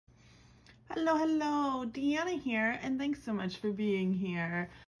Hello, hello, Deanna here, and thanks so much for being here.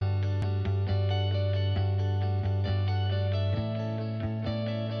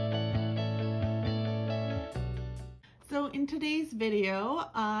 So in today's video,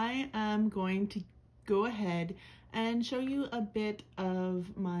 I am going to go ahead and show you a bit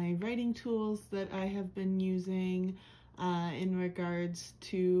of my writing tools that I have been using in regards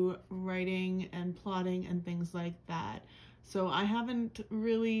to writing and plotting and things like that. So I haven't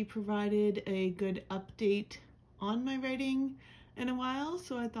really provided a good update on my writing in a while,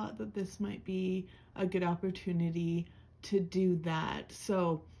 so I thought that this might be a good opportunity to do that.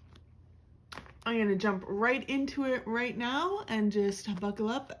 So I'm going to jump right into it right now and just buckle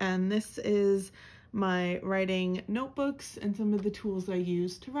up. And this is my writing notebooks and some of the tools I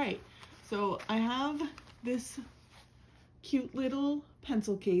use to write. So I have this cute little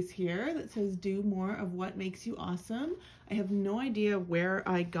pencil case here that says do more of what makes you awesome. I have no idea where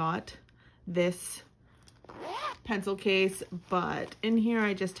I got this pencil case, but in here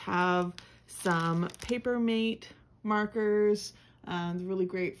I just have some Papermate markers. It's really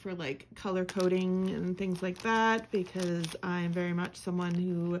great for like color coding and things like that, because I'm very much someone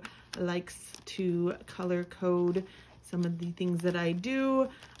who likes to color code some of the things that I do.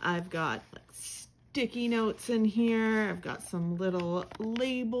 I've got like sticky notes in here. I've got some little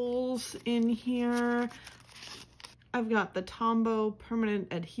labels in here. I've got the Tombow permanent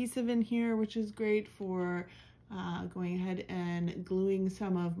adhesive in here, which is great for going ahead and gluing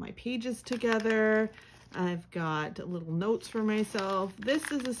some of my pages together. I've got little notes for myself. This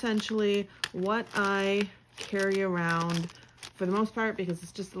is essentially what I carry around for the most part, because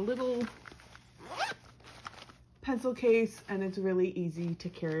it's just a little pencil case and it's really easy to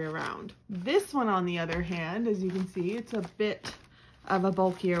carry around. This one, on the other hand, as you can see, it's a bit of a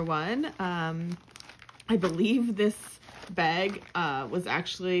bulkier one. I believe this bag was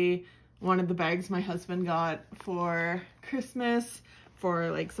actually one of the bags my husband got for Christmas for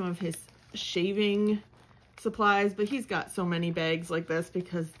like some of his shaving supplies, but he's got so many bags like this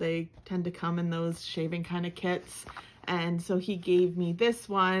because they tend to come in those shaving kind of kits. And so he gave me this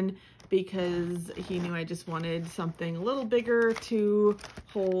one because he knew I just wanted something a little bigger to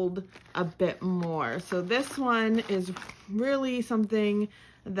hold a bit more. So this one is really something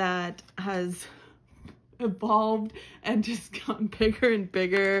that has evolved and just gotten bigger and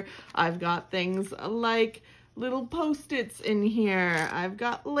bigger. I've got things like little post-its in here. I've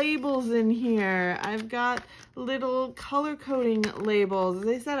got labels in here. I've got little color coding labels. As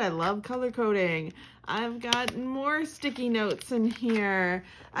I said, I love color coding. I've got more sticky notes in here.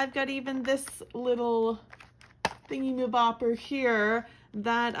 I've got even this little thingy-mabopper here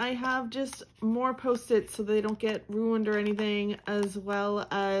that I have just more post-its so they don't get ruined or anything, as well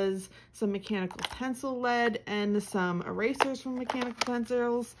as some mechanical pencil lead and some erasers from mechanical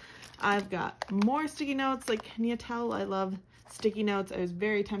pencils. I've got more sticky notes. Like, can you tell I love sticky notes? I was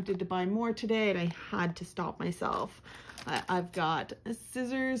very tempted to buy more today and I had to stop myself. I've got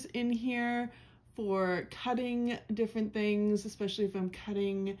scissors in here for cutting different things, especially if I'm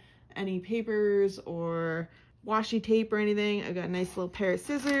cutting any papers or washi tape or anything. I've got a nice little pair of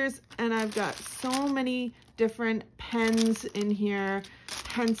scissors, and I've got so many different pens in here,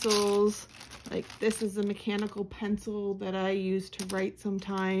 pencils. Like, this is a mechanical pencil that I use to write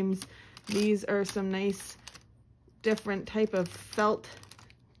sometimes. These are some nice different type of felt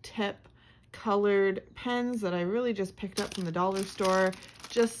tip colored pens that I really just picked up from the dollar store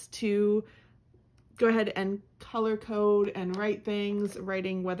just to go ahead and color code and write things,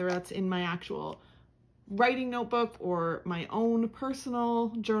 writing whether that's in my actual writing notebook or my own personal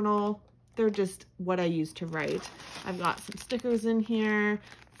journal. They're just what I use to write. I've got some stickers in here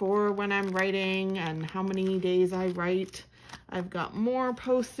for when I'm writing and how many days I write. I've got more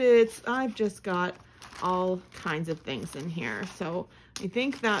post-its. I've just got all kinds of things in here. So I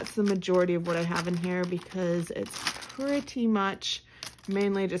think that's the majority of what I have in here, because it's pretty much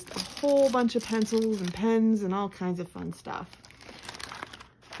mainly just a whole bunch of pencils and pens and all kinds of fun stuff.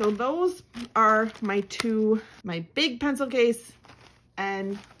 So those are my big pencil case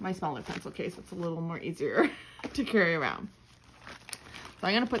and my smaller pencil case. It's a little more easier to carry around. So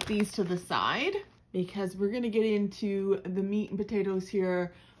I'm going to put these to the side because we're going to get into the meat and potatoes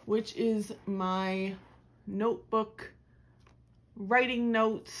here, which is my notebook, writing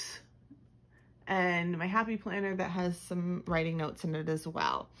notes, and my happy planner that has some writing notes in it as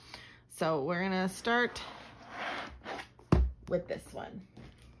well. So we're going to start with this one.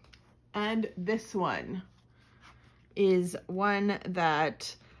 And this one is one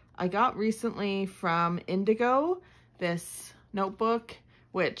that I got recently from Indigo, this notebook,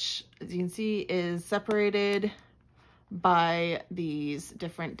 which, as you can see, is separated by these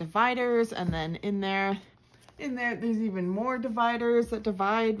different dividers, and then in there there's even more dividers that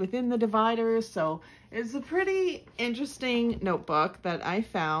divide within the dividers. So it's a pretty interesting notebook that I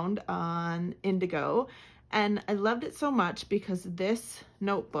found on Indigo, and I loved it so much because this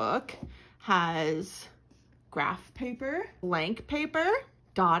notebook has graph paper, blank paper,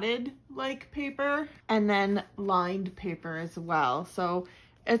 dotted like paper, and then lined paper as well. So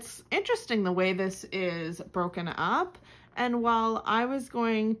it's interesting the way this is broken up. And while I was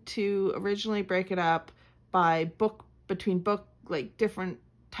going to originally break it up by book, between book, like different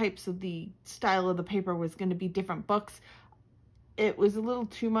types of the style of the paper was going to be different books, it was a little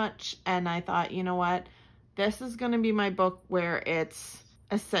too much, and I thought, you know what, this is going to be my book where it's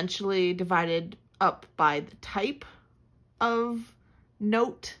essentially divided up by the type of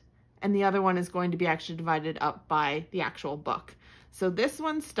note, and the other one is going to be actually divided up by the actual book. So this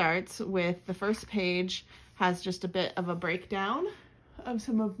one starts with the first page, has just a bit of a breakdown of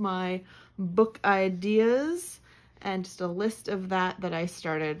some of my book ideas and just a list of that I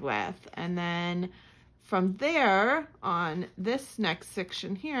started with. And then from there on this next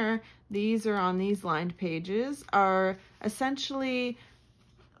section here, these are on these lined pages, are essentially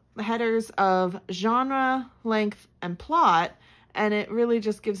the headers of genre, length, and plot. And it really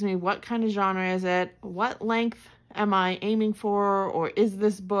just gives me what kind of genre is it, what length am I aiming for, or is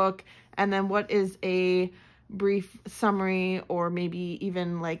this book, and then what is a brief summary, or maybe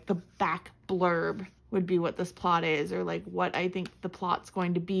even like the back blurb would be what this plot is, or like what I think the plot's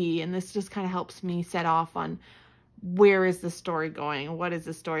going to be. And this just kind of helps me set off on where is the story going, what is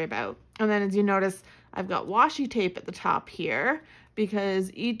the story about. And then as you notice, I've got washi tape at the top here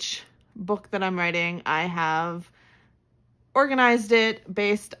because each book that I'm writing, I have organized it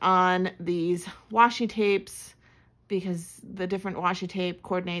based on these washi tapes, because the different washi tape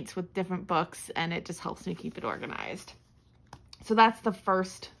coordinates with different books, and it just helps me keep it organized. So that's the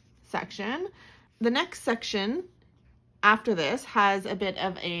first section. The next section after this has a bit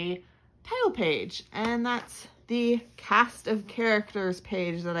of a title page, and that's the cast of characters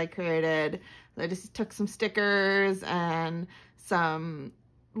page that I created. I just took some stickers and some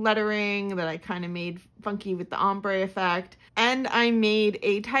lettering that I kind of made funky with the ombre effect, and I made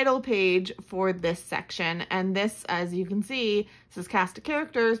a title page for this section. And this, as you can see, says cast of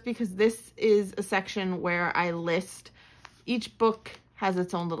characters because this is a section where I list, each book has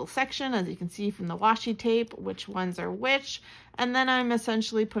its own little section, as you can see from the washi tape, which ones are which, and then I'm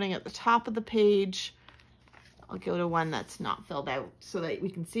essentially putting at the top of the page, I'll go to one that's not filled out so that we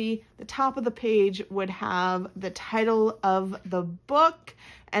can see. The top of the page would have the title of the book,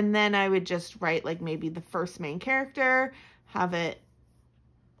 and then I would just write like maybe the first main character, have it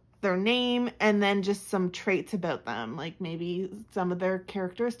their name, and then just some traits about them, like maybe some of their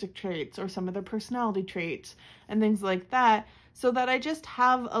characteristic traits or some of their personality traits and things like that, so that I just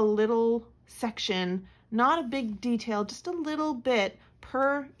have a little section, not a big detail, just a little bit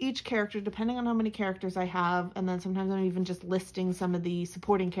per each character, depending on how many characters I have. And then sometimes I'm even just listing some of the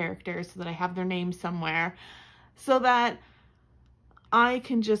supporting characters so that I have their names somewhere, so that I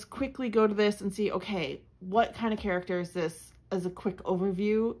can just quickly go to this and see, okay, what kind of character is this as a quick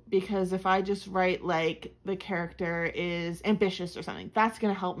overview? Because if I just write like the character is ambitious or something, that's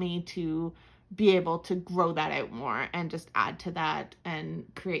going to help me to be able to grow that out more and just add to that and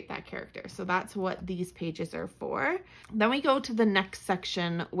create that character. So that's what these pages are for. Then we go to the next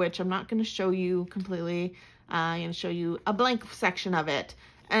section, which I'm not going to show you completely. I'm going to show you a blank section of it.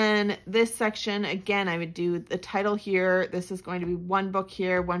 And this section, again, I would do the title here. This is going to be one book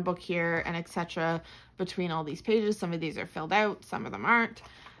here, and etc. between all these pages. Some of these are filled out, some of them aren't.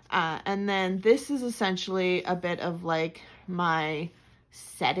 And then this is essentially a bit of like my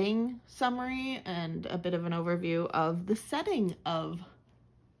setting summary and a bit of an overview of the setting of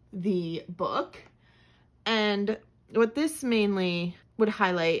the book. And what this mainly would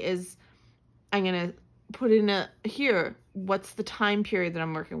highlight is I'm going to put in here, what's the time period that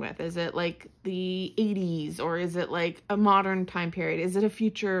I'm working with? Is it like the 80s, or is it like a modern time period? Is it a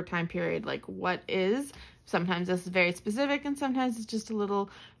future time period? Like what is? Sometimes this is very specific, and sometimes it's just a little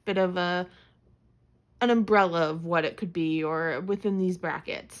bit of an umbrella of what it could be, or within these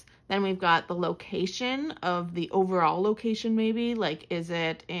brackets. Then we've got the location of the overall location, maybe like, is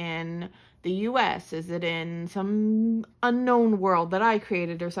it in the US? Is it in some unknown world that I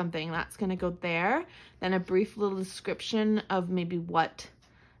created or something? That's going to go there. Then a brief little description of maybe what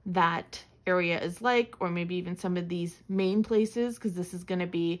that area is like, or maybe even some of these main places, because this is going to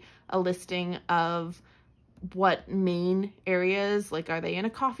be a listing of what main areas, like are they in a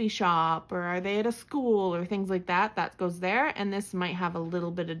coffee shop, or are they at a school, or things like that. That goes there. And this might have a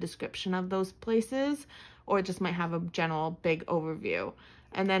little bit of description of those places, or it just might have a general big overview.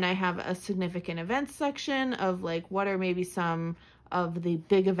 And then I have a significant events section of like what are maybe some of the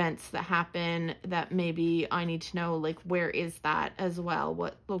big events that happen that maybe I need to know, like where is that as well,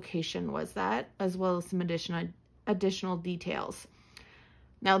 what location was that, as well as some additional details.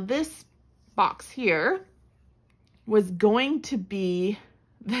 Now this box here was going to be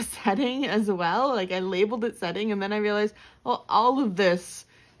the setting as well. Like I labeled it setting, and then I realized, well, all of this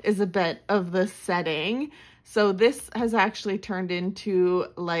is a bit of the setting. So this has actually turned into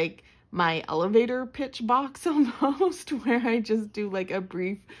like my elevator pitch box almost, where I just do like a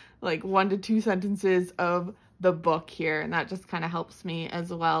brief, like 1 to 2 sentences of the book here. And that just kind of helps me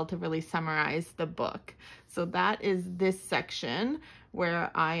as well to really summarize the book. So that is this section where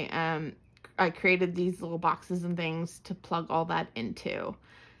I created these little boxes and things to plug all that into.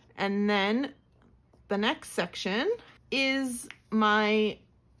 And then the next section is my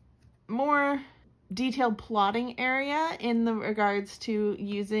more detailed plotting area in the regards to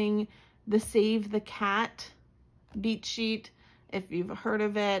using the Save the Cat beat sheet. If you've heard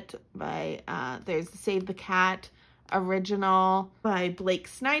of it, by there's the Save the Cat original by Blake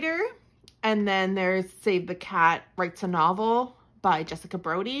Snyder, and then there's Save the Cat Writes a Novel by Jessica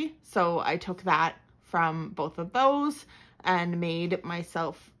Brody. So I took that from both of those and made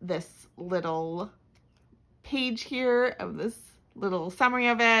myself this little page here of this little summary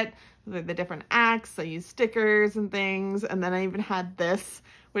of it, the different acts. I used stickers and things, and then I even had this,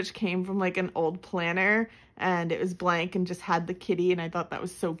 which came from like an old planner, and it was blank and just had the kitty, and I thought that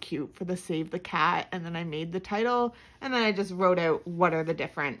was so cute for the Save the Cat. And then I made the title, and then I just wrote out what are the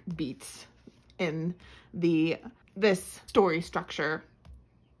different beats in this story structure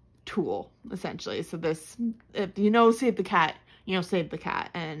tool, essentially. So this, if you know Save the Cat, you know Save the Cat.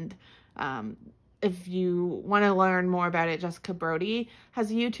 And if you want to learn more about it, Jessica Brody has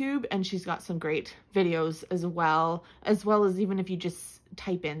a YouTube, and she's got some great videos as well as even if you just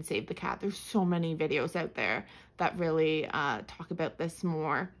type in Save the Cat, there's so many videos out there that really talk about this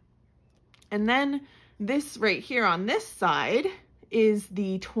more. And then this right here on this side is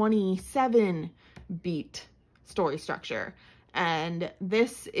the 27 beat story structure. And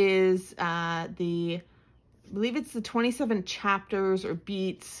this is I believe it's the 27 chapters or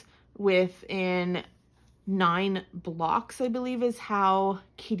beats within 9 blocks, I believe is how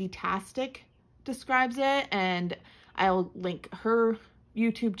Kittytastic describes it. And I'll link her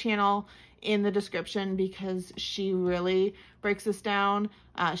YouTube channel in the description because she really breaks this down.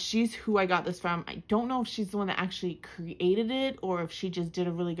 She's who I got this from. I don't know if she's the one that actually created it or if she just did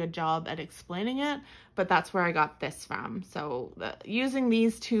a really good job at explaining it, but that's where I got this from. So using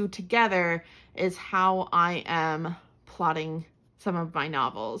these two together is how I am plotting some of my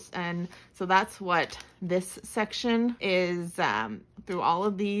novels. And so that's what this section is, through all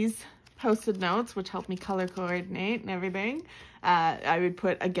of these Post-it notes, which help me color coordinate and everything. I would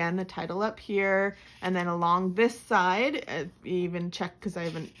put, again, the title up here, and then along this side, even check, because I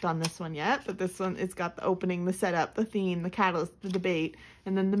haven't done this one yet, but this one, it's got the opening, the setup, the theme, the catalyst, the debate,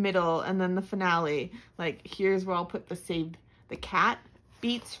 and then the middle, and then the finale. Like, here's where I'll put the Save the Cat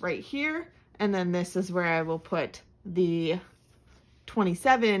beats right here, and then this is where I will put the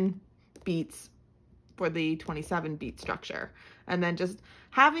 27 beats for the 27 beat structure. And then just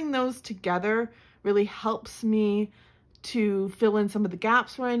having those together really helps me to fill in some of the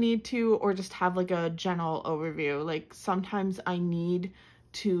gaps where I need to, or just have like a general overview. Like sometimes I need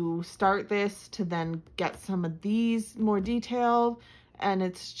to start this to then get some of these more detailed, and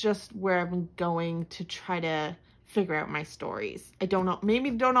it's just where I'm going to try to figure out my stories. I don't know, maybe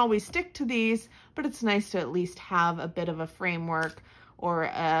don't always stick to these, but it's nice to at least have a bit of a framework or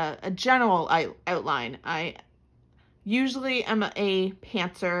a general outline. I usually am a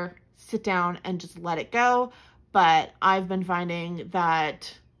pantser, sit down and just let it go, but I've been finding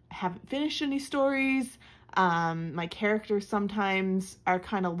that I haven't finished any stories. My characters sometimes are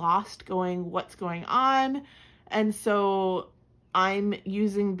kind of lost going, what's going on? And so I'm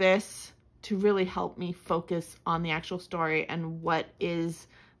using this to really help me focus on the actual story and what is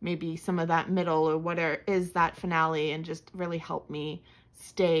maybe some of that middle or what is that finale, and just really help me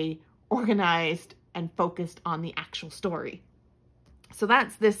stay organized and focused on the actual story. So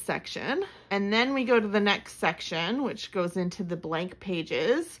that's this section. And then we go to the next section, which goes into the blank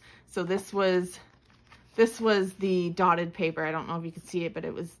pages. So this was the dotted paper. I don't know if you can see it, but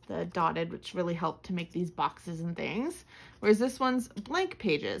it was the dotted, which really helped to make these boxes and things. Whereas this one's blank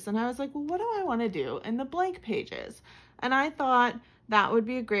pages. And I was like, well, what do I want to do in the blank pages? And I thought that would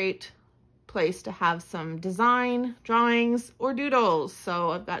be a great place to have some design, drawings, or doodles.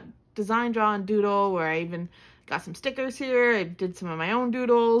 So I've got design, draw, and doodle, where I even got some stickers here. I did some of my own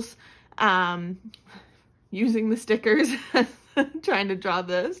doodles. using the stickers, trying to draw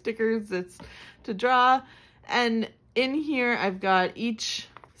the stickers it's to draw. And in here, I've got each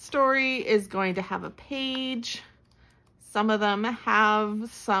story is going to have a page. Some of them have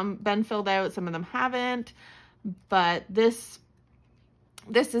been filled out, some of them haven't, but this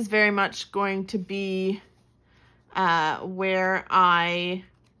is very much going to be where I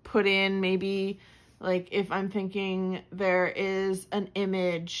put in maybe, like, if I'm thinking there is an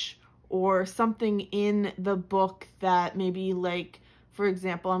image or something in the book that maybe, like, for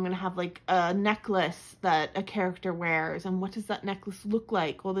example, I'm going to have like a necklace that a character wears, and what does that necklace look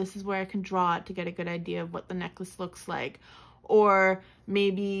like? Well, this is where I can draw it to get a good idea of what the necklace looks like. Or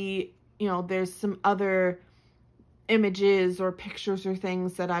maybe, you know, there's some other images or pictures or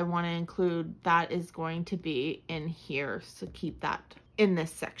things that I want to include, that is going to be in here. So keep that in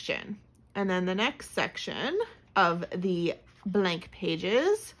this section. And then the next section of the blank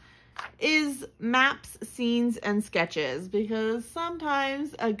pages is maps, scenes, and sketches, because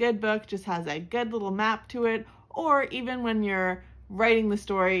sometimes a good book just has a good little map to it, or even when you're writing the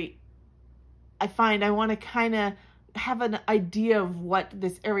story, I find I want to kind of have an idea of what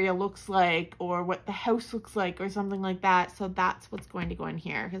this area looks like or what the house looks like or something like that. So that's what's going to go in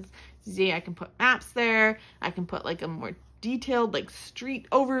here, because see, I can put maps there, I can put like a more detailed like street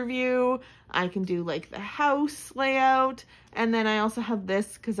overview, I can do like the house layout, and then I also have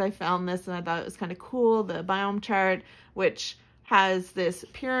this because I found this and I thought it was kind of cool, the biome chart, which has this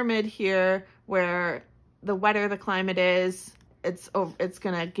pyramid here where the wetter the climate is, it's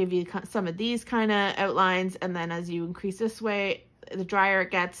gonna give you some of these kind of outlines, and then as you increase this way, the drier it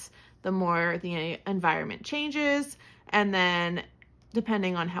gets, the more the environment changes, and then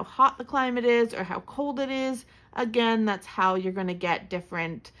depending on how hot the climate is or how cold it is, again, that's how you're going to get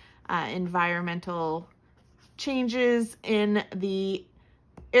different environmental changes in the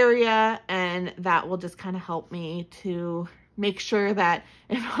area, and that will just kind of help me to make sure that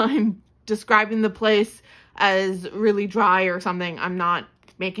if I'm describing the place as really dry or something, I'm not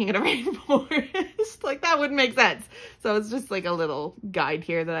making it a rainforest. Like, that wouldn't make sense. So it's just like a little guide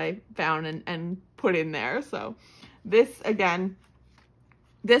here that I found and put in there. So this, again,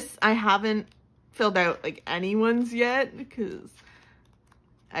 this I haven't filled out like anyone's yet because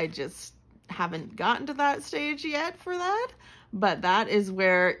I just haven't gotten to that stage yet for that. But that is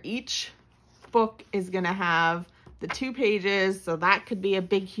where each book is going to have the 2 pages. So that could be a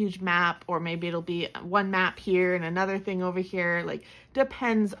big, huge map, or maybe it'll be one map here and another thing over here. Like,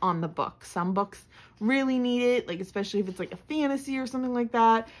 depends on the book. Some books really need it, like especially if it's like a fantasy or something like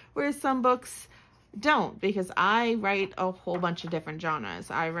that, whereas some books don't, because I write a whole bunch of different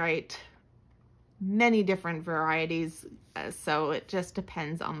genres. I write many different varieties, so it just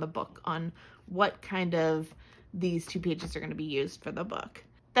depends on the book, on what kind of these 2 pages are going to be used for the book.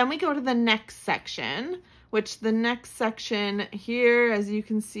 Then we go to the next section, which the next section here, as you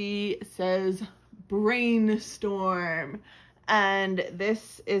can see, says brainstorm. And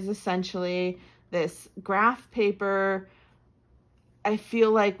this is essentially this graph paper I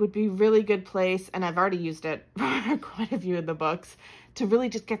feel like would be really good place, and I've already used it for quite a few of the books, to really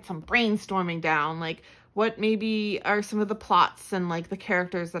just get some brainstorming down, like what maybe are some of the plots and like the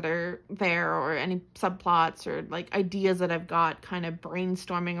characters that are there, or any subplots or like ideas that I've got kind of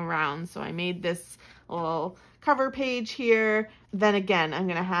brainstorming around. So I made this little cover page here. Then again, I'm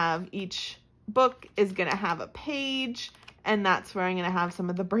going to have each book is going to have a page, and that's where I'm going to have some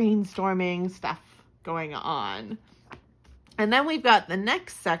of the brainstorming stuff going on. And then we've got the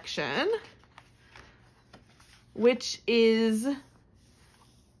next section, which is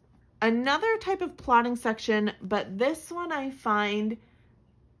another type of plotting section, but this one I find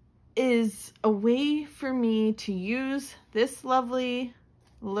is a way for me to use this lovely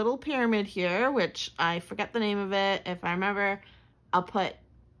little pyramid here, which I forget the name of it. If I remember, I'll put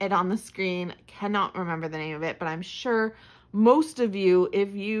it on the screen. I cannot remember the name of it, but I'm sure most of you,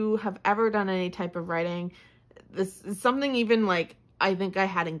 if you have ever done any type of writing, this is something even like I think I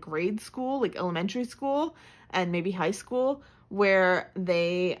had in grade school, like elementary school and maybe high school, where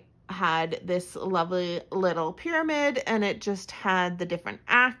they had this lovely little pyramid, and it just had the different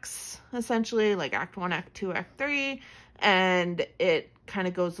acts, essentially, like Act 1, Act 2, Act 3, and it kind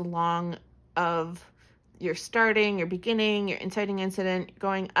of goes along of your starting, your beginning, your inciting incident,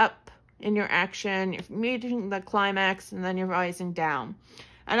 going up in your action, you're meeting the climax, and then you're rising down.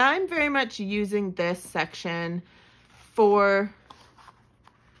 And I'm very much using this section for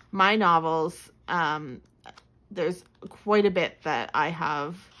my novels. There's quite a bit that I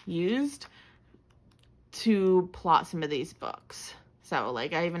have used to plot some of these books. So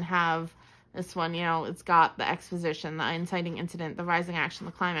like I even have This one, you know, it's got the exposition, the inciting incident, the rising action,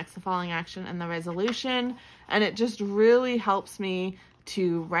 the climax, the falling action, and the resolution. And it just really helps me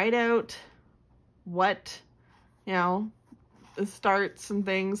to write out what, you know, the starts and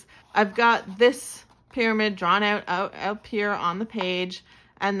things. I've got this pyramid drawn out up here on the page,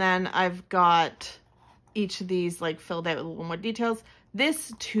 and then I've got each of these like filled out with a little more details.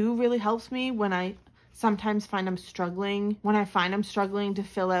 This too really helps me when I sometimes find I'm struggling. When I find I'm struggling to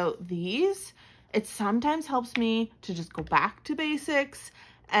fill out these, it sometimes helps me to just go back to basics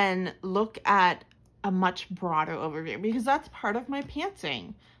and look at a much broader overview, because that's part of my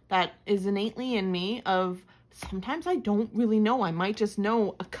pantsing that is innately in me of sometimes I don't really know. I might just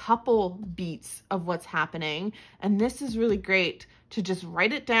know a couple beats of what's happening, and this is really great to just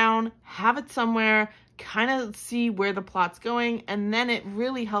write it down, have it somewhere, kind of see where the plot's going, and then it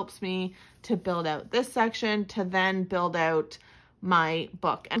really helps me to build out this section to then build out my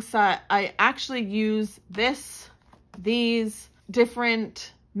book. And so I actually use these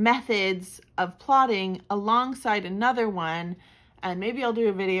different methods of plotting alongside another one, and maybe I'll do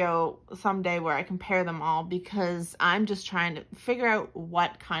a video someday where I compare them all, because I'm just trying to figure out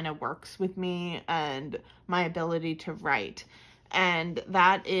what kind of works with me and my ability to write. And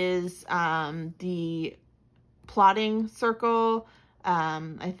that is the plotting circle.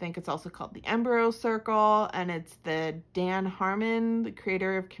 I think it's also called the Embryo Circle, and it's the Dan Harmon, the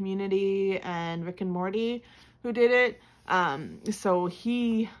creator of Community and Rick and Morty, who did it. So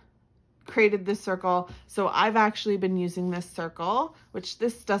he created this circle. So I've actually been using this circle, which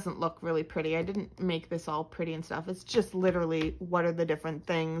this doesn't look really pretty. I didn't make this all pretty and stuff. It's just literally what are the different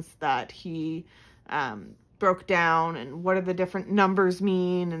things that he broke down, and what do the different numbers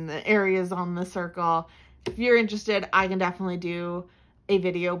mean, and the areas on the circle. If you're interested, I can definitely do a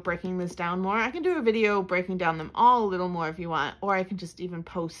video breaking this down more. I can do a video breaking down them all a little more if you want, or I can just even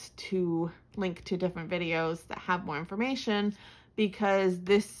post to link to different videos that have more information, because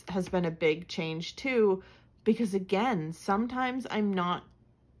this has been a big change too, because again, sometimes I'm not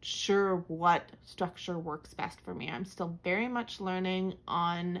sure what structure works best for me. I'm still very much learning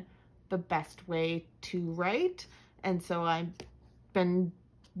on the best way to write, and so I've been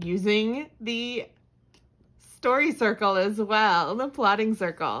using the story circle as well, the plotting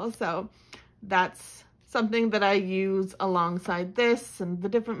circle. So that's something that I use alongside this and the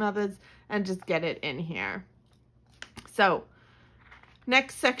different methods, and just get it in here. So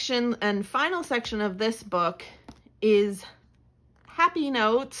next section and final section of this book is happy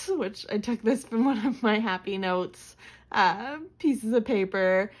notes, which I took this from one of my happy notes pieces of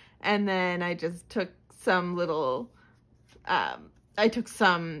paper, and then I just took some little I took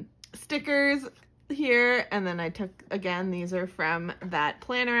some stickers here, and then I took, again, these are from that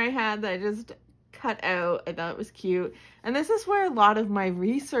planner I had that I just cut out. I thought it was cute, and this is where a lot of my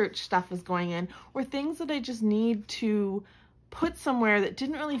research stuff is going in, or things that I just need to put somewhere that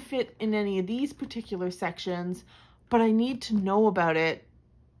didn't really fit in any of these particular sections, but I need to know about it,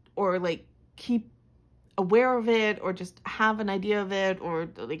 or like keep aware of it, or just have an idea of it, or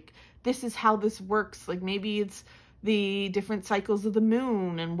like this is how this works. Like maybe it's the different cycles of the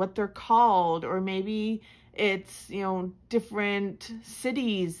moon and what they're called, or maybe it's, you know, different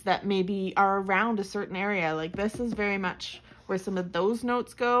cities that maybe are around a certain area. Like this is very much where some of those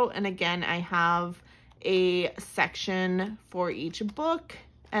notes go. And again, I have a section for each book,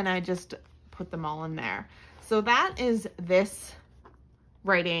 and I just put them all in there. So that is this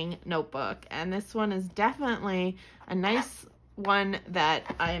writing notebook, and this one is definitely a nice one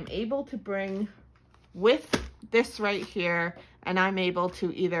that I am able to bring with this right here, and I'm able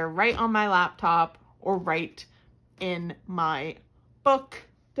to either write on my laptop or write in my book,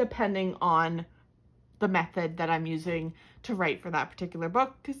 depending on the method that I'm using to write for that particular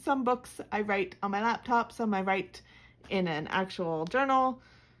book, because some books I write on my laptop, some I write in an actual journal.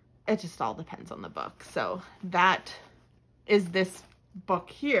 It just all depends on the book. So that is this book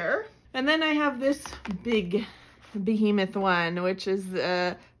here. And then I have this big behemoth one, which is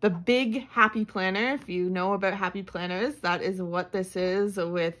the big Happy Planner. If you know about Happy Planners, that is what this is,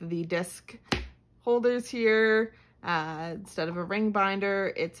 with the disc holders here. Instead of a ring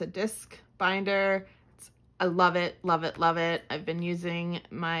binder, it's a disc binder. I love it, love it, love it. I've been using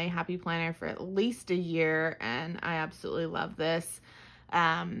my Happy Planner for at least a year, and I absolutely love this.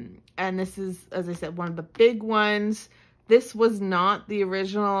 And this is, as I said, one of the big ones. This was not the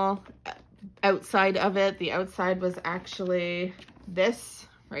original outside of it. The outside was actually this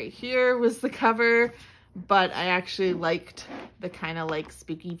right here was the cover, but I actually liked the kind of like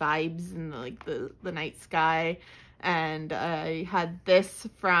spooky vibes and like the night sky. And I had this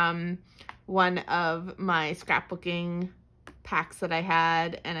from one of my scrapbooking packs that I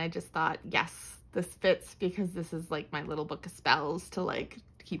had, and I just thought, yes, this fits because this is like my little book of spells to like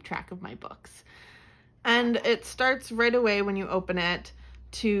keep track of my books. And it starts right away when you open it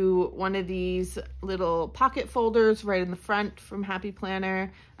to one of these little pocket folders right in the front from Happy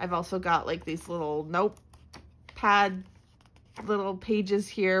Planner. I've also got like these little notepad little pages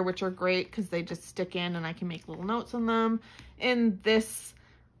here, which are great because they just stick in and I can make little notes on them. In this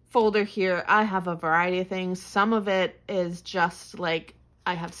folder here, I have a variety of things. Some of it is just like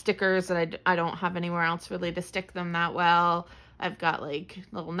I have stickers that I don't have anywhere else really to stick them that well. I've got like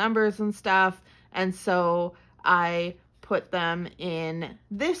little numbers and stuff. And so I put them in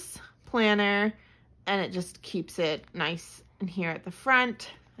this planner and it just keeps it nice in here at the front.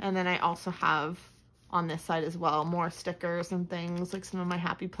 And then I also have on this side as well more stickers and things, like some of my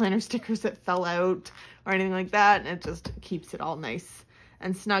Happy Planner stickers that fell out or anything like that. And it just keeps it all nice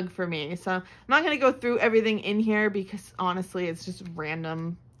and snug for me. So I'm not going to go through everything in here because honestly it's just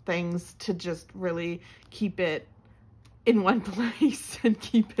random things to just really keep it in one place and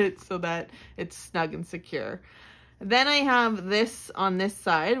keep it so that it's snug and secure. Then I have this on this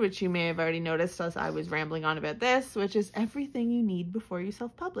side, which you may have already noticed as I was rambling on about this, which is everything you need before you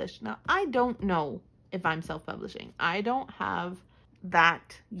self-publish. Now, I don't know if I'm self-publishing. I don't have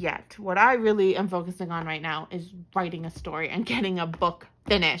that yet. What I really am focusing on right now is writing a story and getting a book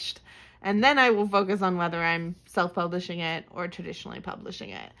finished. And then I will focus on whether I'm self-publishing it or traditionally publishing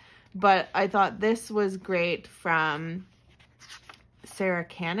it. But I thought this was great from Sarah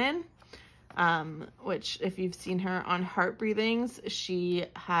Cannon, which if you've seen her on Heart Breathings, she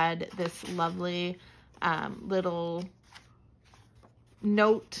had this lovely little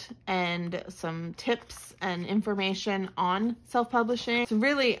note and some tips and information on self-publishing. So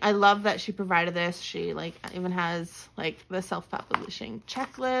really, I love that she provided this. She like even has like the self-publishing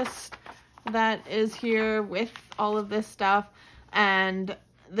checklist that is here with all of this stuff. And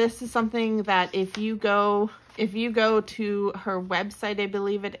this is something that if you go to her website, I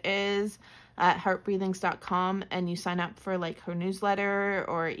believe it is at heartbreathings.com, and you sign up for like her newsletter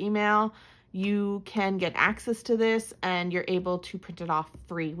or email, you can get access to this and you're able to print it off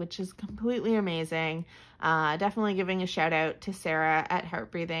free, which is completely amazing. Definitely giving a shout out to Sarah at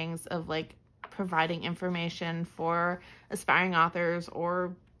Heart Breathings of like providing information for aspiring authors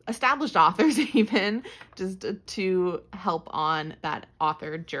or established authors even, just to help on that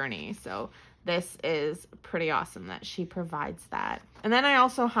author journey. So this is pretty awesome that she provides that. And then I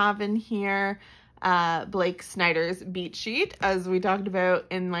also have in here Blake Snyder's beat sheet, as we talked about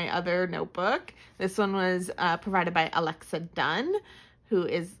in my other notebook. This one was provided by Alexa Dunn, who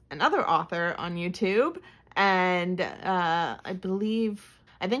is another author on YouTube. And I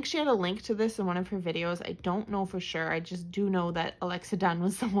think she had a link to this in one of her videos. I don't know for sure. I just do know that Alexa Dunn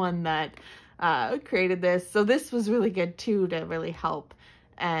was the one that created this. So this was really good too to really help.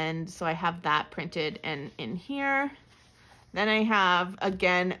 And so I have that printed and in here. Then I have,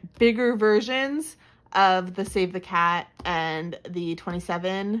 again, bigger versions of the Save the Cat and the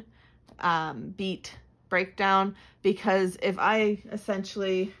 27 beat breakdown, because if I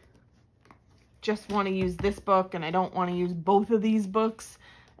essentially just want to use this book and I don't want to use both of these books,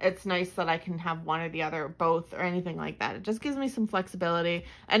 it's nice that I can have one or the other, or both, or anything like that. It just gives me some flexibility.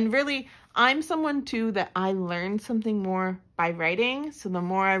 And really, I'm someone too that I learned something more by writing. So the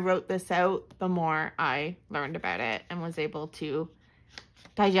more I wrote this out, the more I learned about it and was able to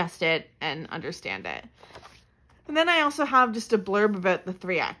digest it and understand it. And then I also have just a blurb about the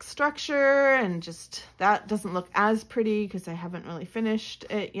 3-act structure, and just that doesn't look as pretty because I haven't really finished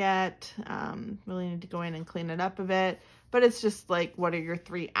it yet. Really need to go in and clean it up a bit. But it's just like, what are your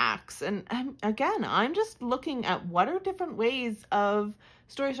 3 acts? And again, I'm just looking at what are different ways of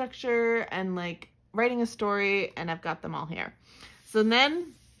story structure and like writing a story, and I've got them all here. So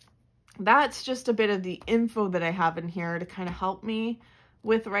then that's just a bit of the info that I have in here to kind of help me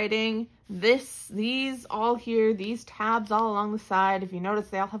with writing. These all here, these tabs all along the side, if you notice,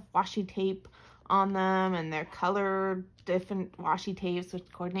 they all have washi tape on them, and they're colored different washi tapes which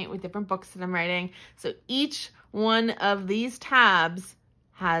coordinate with different books that I'm writing. So each one of these tabs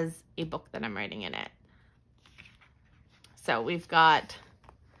has a book that I'm writing in it. So we've got,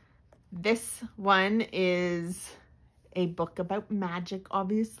 this one is a book about magic,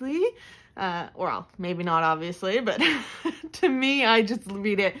 obviously. Well, maybe not obviously, but to me, I just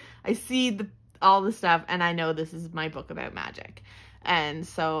read it. I see all the stuff and I know this is my book about magic. And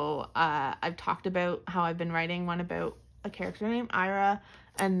so I've talked about how I've been writing one about a character named Ira,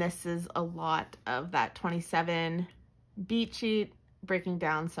 and this is a lot of that 27 beat sheet, breaking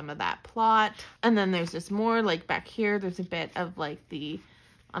down some of that plot. And then there's just more, like back here, there's a bit of like the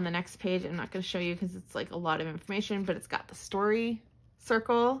on the next page. I'm not going to show you because it's like a lot of information, but it's got the story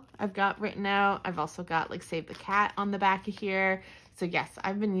circle I've got written out. I've also got like Save the Cat on the back of here. So yes,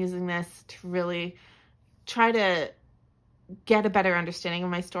 I've been using this to really try to get a better understanding of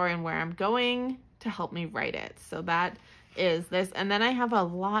my story and where I'm going to help me write it. So that is this. And then I have a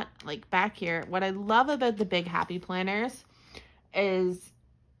lot like back here. What I love about the Big Happy Planners is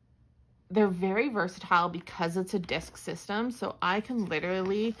they're very versatile because it's a disc system. So I can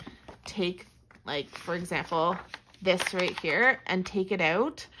literally take, like, for example, this right here and take it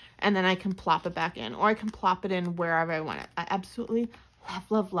out, and then I can plop it back in, or I can plop it in wherever I want it. I absolutely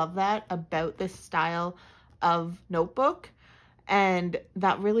love that about this style of notebook. And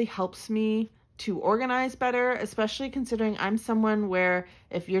that really helps me to organize better, especially considering I'm someone where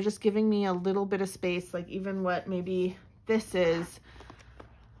if you're just giving me a little bit of space, like even what maybe this is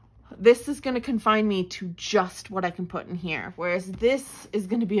going to confine me to just what I can put in here. Whereas this is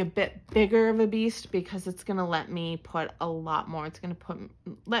going to be a bit bigger of a beast because it's going to let me put a lot more. It's going to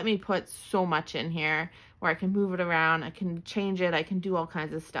let me put so much in here where I can move it around. I can change it. I can do all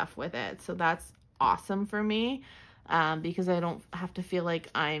kinds of stuff with it. So that's awesome for me because I don't have to feel like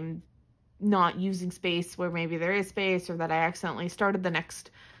I'm not using space where maybe there is space, or that I accidentally started the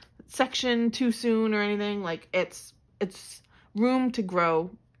next section too soon or anything. Like it's room to grow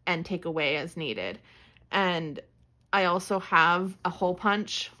and take away as needed. And I also have a hole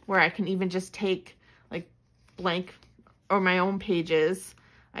punch where I can even just take like blank or my own pages.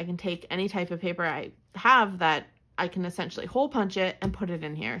 I can take any type of paper I have that I can essentially hole punch it and put it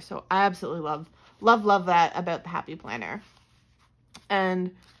in here. So I absolutely love that about the Happy Planner. And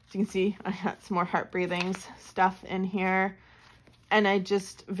as you can see, I got some more Heart Breathings stuff in here. And I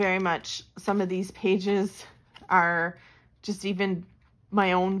just very much, some of these pages are just even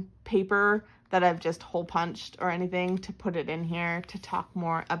my own paper that I've just hole punched or anything to put it in here to talk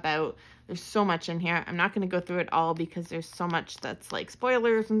more about. There's so much in here. I'm not going to go through it all because there's so much that's like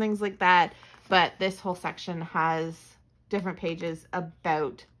spoilers and things like that. But this whole section has different pages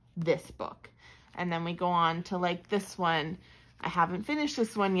about this book. And then we go on to like this one. I haven't finished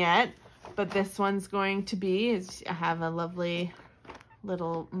this one yet, but this one's going to be, I have a lovely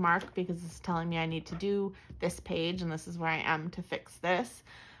little mark because it's telling me I need to do this page, and this is where I am to fix this,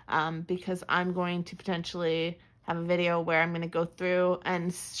 because I'm going to potentially have a video where I'm going to go through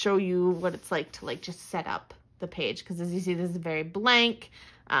and show you what it's like to like just set up the page, because as you see, this is very blank.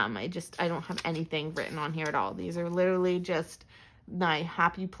 I don't have anything written on here at all. These are literally just my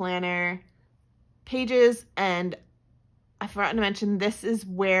Happy Planner pages. And I forgot to mention, this is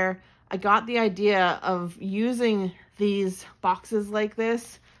where I got the idea of using these boxes like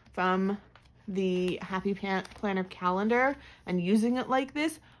this from the Happy Planner calendar and using it like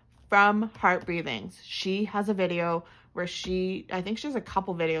this from Heart Breathings. She has a video where I think she has a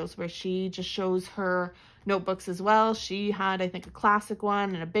couple videos where she just shows her notebooks as well. She had, I think, a classic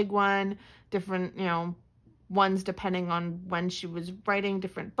one and a big one, different, ones depending on when she was writing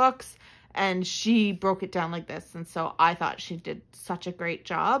different books. And she broke it down like this. And so I thought she did such a great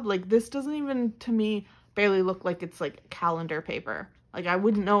job. Like, this doesn't even, to me, barely look like it's like calendar paper. Like, I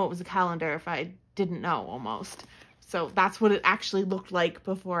wouldn't know it was a calendar if I didn't know, almost. So that's what it actually looked like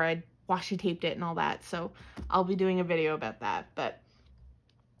before I washi taped it and all that. So I'll be doing a video about that. But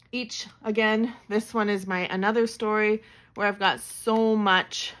again, this one is my another story where I've got so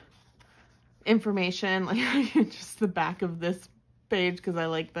much information, like just the back of this page, because I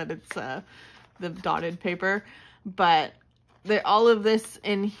like that it's the dotted paper. But all of this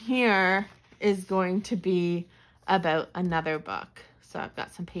in here is going to be about another book. So I've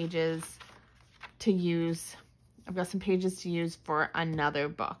got some pages to use. I've got some pages to use for another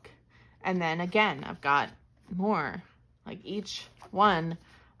book. And then again, I've got more. Like each one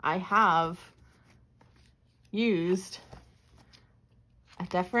I have used a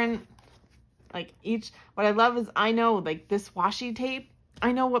different, what I love is I know, like, this washi tape,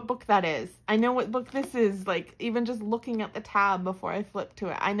 I know what book that is. I know what book this is, like, even just looking at the tab before I flip to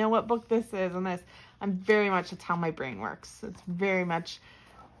it. I know what book this is and this. That's how my brain works. It's very much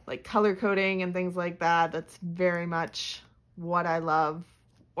like color coding and things like that. That's very much what I love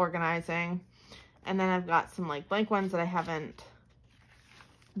organizing. And then I've got some like blank ones that I haven't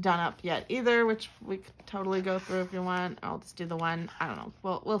done up yet either, which we could totally go through if you want. I'll just do the one, I don't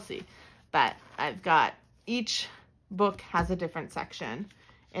know, we'll see. But I've got, each book has a different section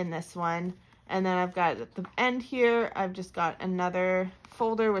in this one. And then I've got at the end here, I've just got another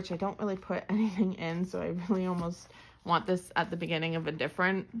folder, which I don't really put anything in. So I really almost want this at the beginning of a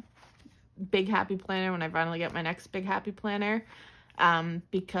different Big Happy Planner when I finally get my next Big Happy Planner.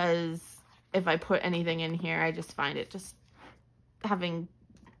 Because if I put anything in here, I just find it just having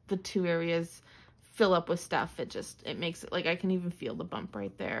the two areas fill up with stuff, it makes it like I can even feel the bump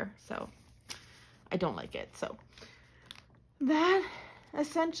right there. So I don't like it. So that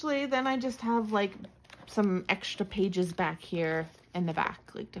essentially, then I just have like some extra pages back here in the back,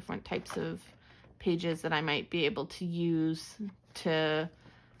 like different types of pages that I might be able to use to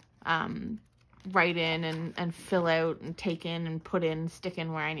write in and fill out and take in and put in, stick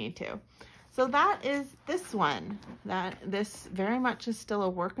in where I need to. So that is this one. This very much is still a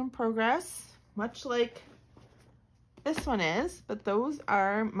work in progress, much like this one is, but those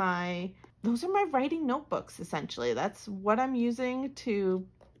are my writing notebooks, essentially. That's what I'm using to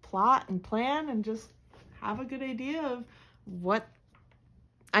plot and plan and just have a good idea of what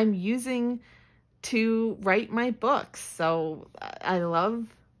I'm using to write my books. So I love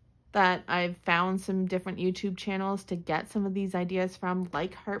that I've found some different YouTube channels to get some of these ideas from,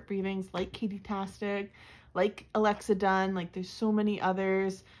 like Heart Breathings, like Katie-tastic, like Alexa Dunn, like there's so many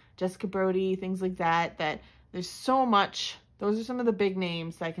others, Jessica Brody, things like that, that there's so much. Those are some of the big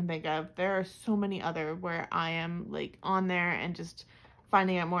names I can think of. There are so many other where I am like on there and just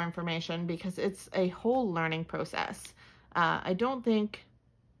finding out more information, because it's a whole learning process. I don't think,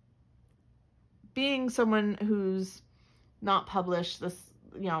 being someone who's not published this,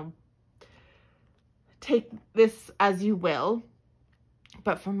 you know, take this as you will,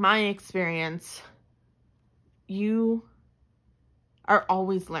 but from my experience, you are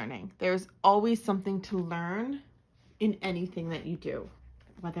always learning. There's always something to learn in anything that you do,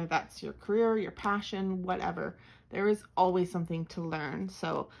 whether that's your career, your passion, whatever. There is always something to learn.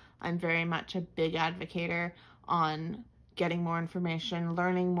 So I'm very much a big advocator on getting more information,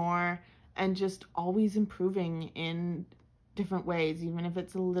 learning more, and just always improving in different ways, even if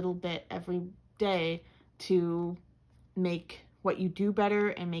it's a little bit every day, to make what you do better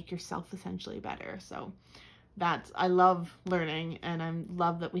and make yourself essentially better. So I love learning, and I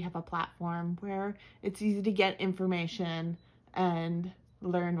love that we have a platform where it's easy to get information and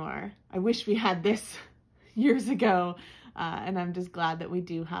learn more. I wish we had this years ago, and I'm just glad that we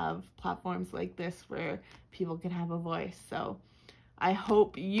do have platforms like this where people can have a voice. So I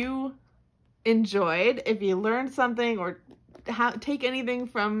hope you enjoyed. If you learned something or take anything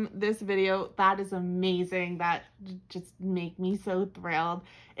from this video, that is amazing. That just make me so thrilled.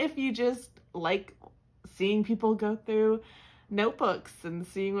 If you just like seeing people go through notebooks and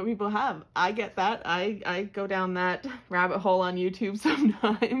seeing what people have, I get that. I go down that rabbit hole on YouTube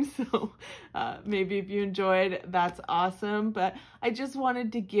sometimes. So maybe if you enjoyed, that's awesome. But I just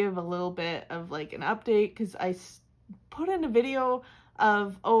wanted to give a little bit of like an update, because I put in a video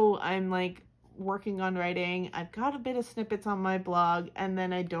of, oh, I'm like working on writing. I've got a bit of snippets on my blog, and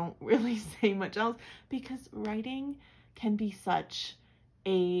then I don't really say much else, because writing can be such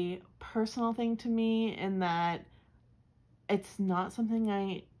a personal thing to me, in that it's not something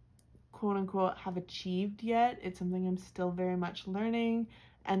I quote unquote have achieved yet. It's something I'm still very much learning,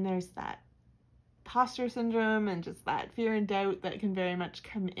 and there's that imposter syndrome and just that fear and doubt that can very much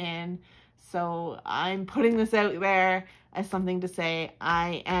come in. So I'm putting this out there as something to say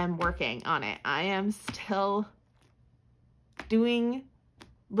I am working on it. I am still doing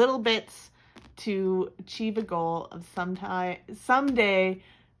little bits to achieve a goal of someday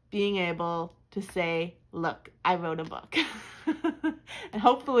being able to say, look, I wrote a book. And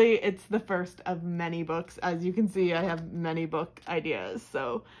hopefully it's the first of many books. As you can see, I have many book ideas.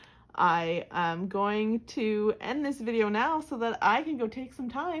 So I am going to end this video now so that I can go take some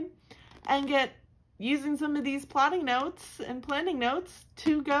time and get using some of these plotting notes and planning notes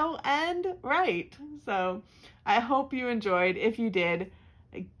to go and write. So I hope you enjoyed. If you did,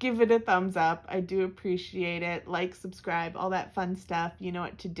 give it a thumbs up. I do appreciate it. Like, subscribe, all that fun stuff. You know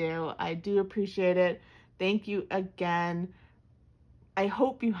what to do. I do appreciate it. Thank you again. I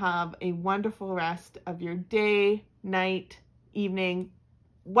hope you have a wonderful rest of your day, night, evening,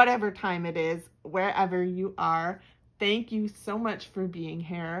 whatever time it is, wherever you are. Thank you so much for being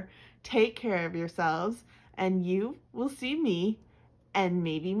here. Take care of yourselves, and you will see me and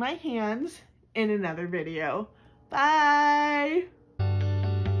maybe my hands in another video. Bye!